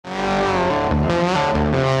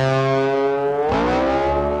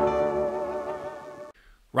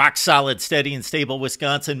rock solid, steady, and stable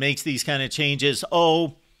Wisconsin makes these kind of changes,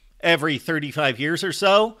 every 35 years or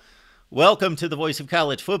so. Welcome to the Voice of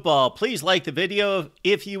College Football. Please like the video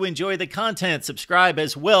if you enjoy the content. Subscribe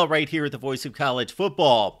as well right here at the Voice of College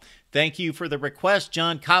Football. Thank you for the request,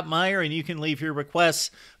 John Koppmeyer, and you can leave your requests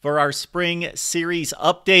for our spring series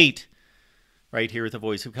update right here at the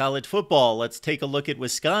Voice of College Football. Let's take a look at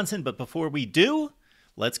Wisconsin, but before we do,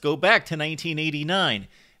 let's go back to 1989.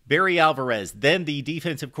 Barry Alvarez, then the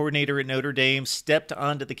defensive coordinator at Notre Dame, stepped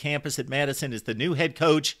onto the campus at Madison as the new head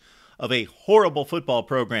coach of a horrible football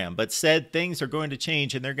program, but said things are going to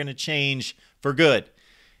change, and they're going to change for good.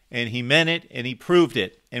 And he meant it, and he proved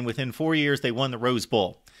it. And within 4 years, they won the Rose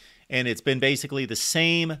Bowl. And it's been basically the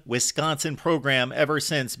same Wisconsin program ever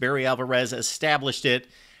since Barry Alvarez established it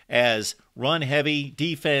as run-heavy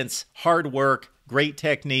defense, hard work, great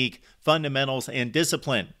technique, fundamentals, and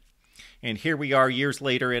discipline. And here we are years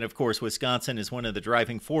later, and of course, Wisconsin is one of the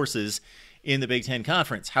driving forces in the Big Ten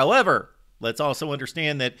Conference. However, let's also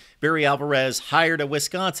understand that Barry Alvarez hired a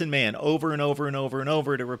Wisconsin man over and over and over and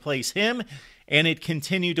over to replace him, and it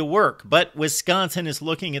continued to work. But Wisconsin is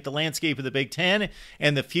looking at the landscape of the Big Ten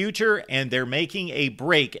and the future, and they're making a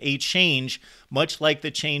break, a change, much like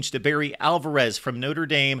the change to Barry Alvarez from Notre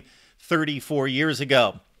Dame 34 years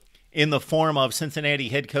ago, in the form of Cincinnati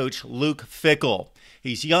head coach Luke Fickell.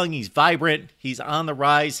 He's young, he's vibrant, he's on the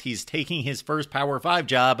rise, he's taking his first Power 5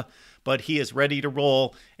 job, but he is ready to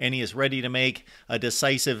roll, and he is ready to make a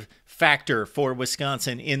decisive factor for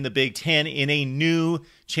Wisconsin in the Big Ten in a new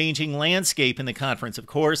changing landscape in the conference. Of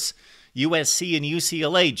course, USC and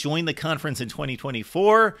UCLA join the conference in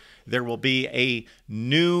 2024. There will be a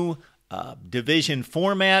new division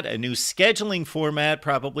format, a new scheduling format,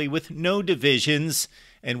 probably with no divisions.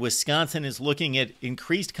 And Wisconsin is looking at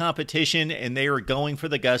increased competition, and they are going for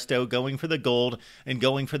the gusto, going for the gold, and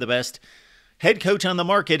going for the best head coach on the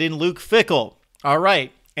market in Luke Fickell. All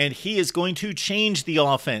right, and he is going to change the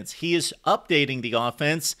offense. He is updating the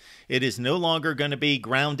offense. It is no longer going to be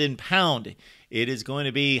ground and pound. It is going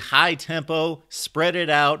to be high tempo, spread it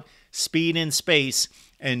out, speed and space,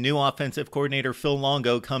 and new offensive coordinator Phil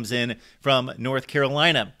Longo comes in from North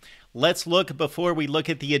Carolina. Let's look, before we look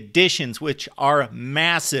at the additions, which are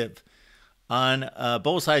massive on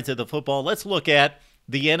both sides of the football, let's look at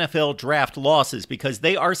the NFL draft losses, because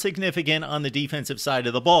they are significant on the defensive side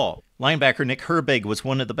of the ball. Linebacker Nick Herbig was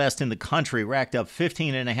one of the best in the country, racked up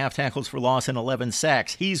 15.5 tackles for loss and 11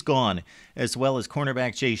 sacks. He's gone, as well as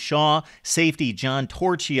cornerback Jay Shaw, safety John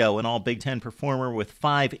Torchio, an all-Big Ten performer with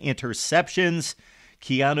 5 interceptions.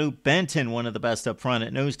 Keanu Benton, one of the best up front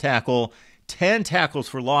at nose tackle. 10 tackles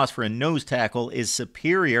for loss for a nose tackle is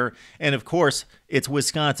superior. And of course, it's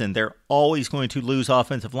Wisconsin. They're always going to lose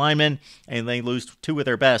offensive linemen, and they lose 2 of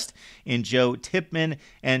their best in Joe Tippmann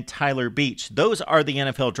and Tyler Beach. Those are the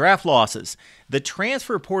NFL draft losses. The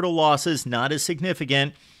transfer portal losses, not as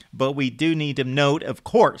significant, but we do need to note, of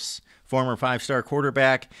course, former 5-star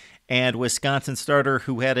quarterback and Wisconsin starter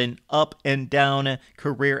who had an up-and-down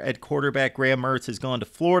career at quarterback, Graham Mertz, has gone to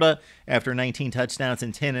Florida after 19 touchdowns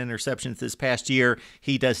and 10 interceptions this past year.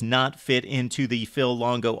 He does not fit into the Phil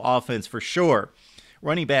Longo offense for sure.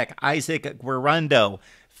 Running back Isaac Guerrando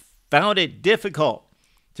found it difficult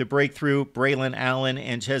to break through Braylon Allen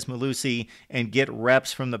and Ches Malusi and get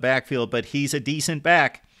reps from the backfield, but he's a decent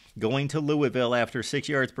back. Going to Louisville after 6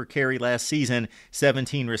 yards per carry last season,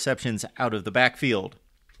 17 receptions out of the backfield.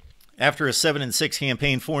 After a 7-6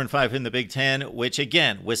 campaign, 4-5 in the Big Ten, which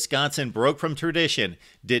again, Wisconsin broke from tradition,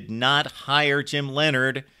 did not hire Jim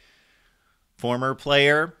Leonhard, former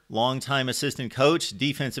player, longtime assistant coach,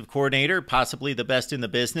 defensive coordinator, possibly the best in the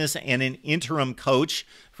business, and an interim coach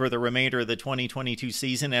for the remainder of the 2022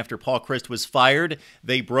 season after Paul Chryst was fired.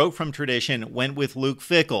 They broke from tradition, went with Luke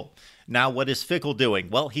Fickell. Now, what is Fickell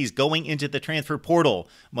doing? Well, he's going into the transfer portal,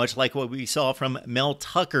 much like what we saw from Mel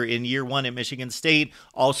Tucker in year 1 at Michigan State,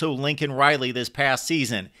 also Lincoln Riley this past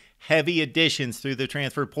season. Heavy additions through the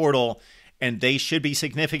transfer portal, and they should be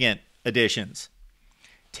significant additions.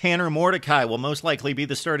 Tanner Mordecai will most likely be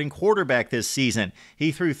the starting quarterback this season.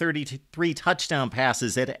 He threw 33 touchdown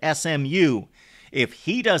passes at SMU. If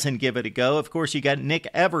he doesn't give it a go, of course, you got Nick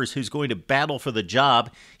Evers, who's going to battle for the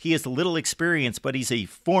job. He has little experience, but he's a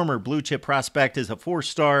former blue-chip prospect as a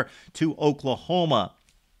 4-star to Oklahoma.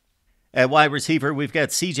 At wide receiver, we've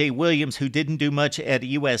got C.J. Williams, who didn't do much at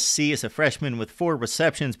USC as a freshman with 4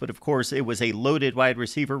 receptions, but of course it was a loaded wide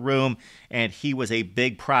receiver room, and he was a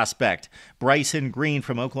big prospect. Bryson Green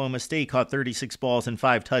from Oklahoma State caught 36 balls and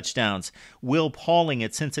 5 touchdowns. Will Pauling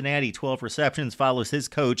at Cincinnati, 12 receptions, follows his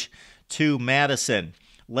coach to Madison.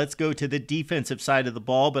 Let's go to the defensive side of the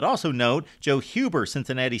ball, but also note Joe Huber,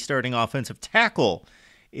 Cincinnati starting offensive tackle,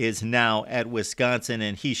 is now at Wisconsin,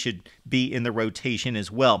 and he should be in the rotation as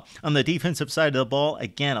well. On the defensive side of the ball,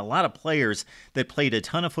 again, a lot of players that played a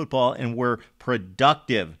ton of football and were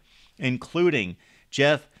productive, including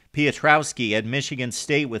Jeff Pietrowski at Michigan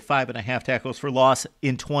State with 5.5 tackles for loss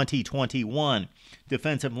in 2021.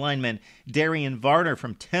 Defensive lineman Darian Varner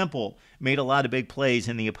from Temple made a lot of big plays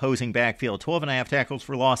in the opposing backfield. 12.5 tackles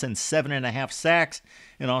for loss and 7.5 sacks.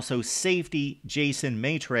 And also safety Jason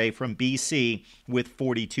Maitre from BC with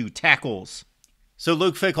 42 tackles. So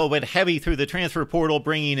Luke Fickell went heavy through the transfer portal,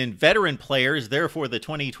 bringing in veteran players. Therefore, the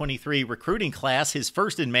 2023 recruiting class, his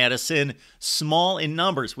first in Madison, small in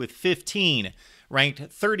numbers with 15. Ranked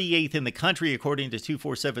 38th in the country according to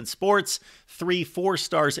 247 Sports, 3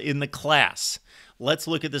 4-stars in the class. Let's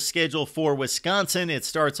look at the schedule for Wisconsin. It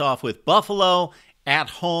starts off with Buffalo at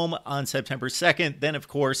home on September 2nd. Then, of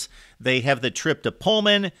course, they have the trip to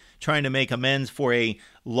Pullman, trying to make amends for a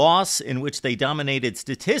loss in which they dominated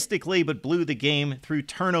statistically but blew the game through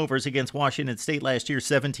turnovers against Washington State last year,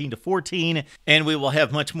 17-14. And we will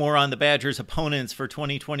have much more on the Badgers' opponents for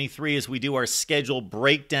 2023 as we do our schedule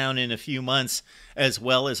breakdown in a few months, as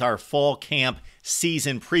well as our fall camp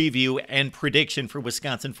season preview and prediction for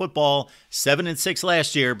Wisconsin football. 7-6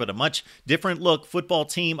 last year, but a much different look football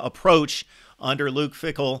team approach under Luke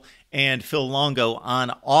Fickell and Phil Longo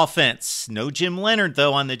on offense. No Jim Leonard,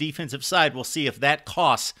 though, on the defensive side. We'll see if that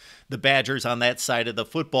costs the Badgers on that side of the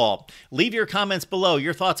football. Leave your comments below,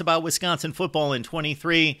 your thoughts about Wisconsin football in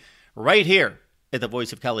 23, right here at the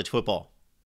Voice of College Football.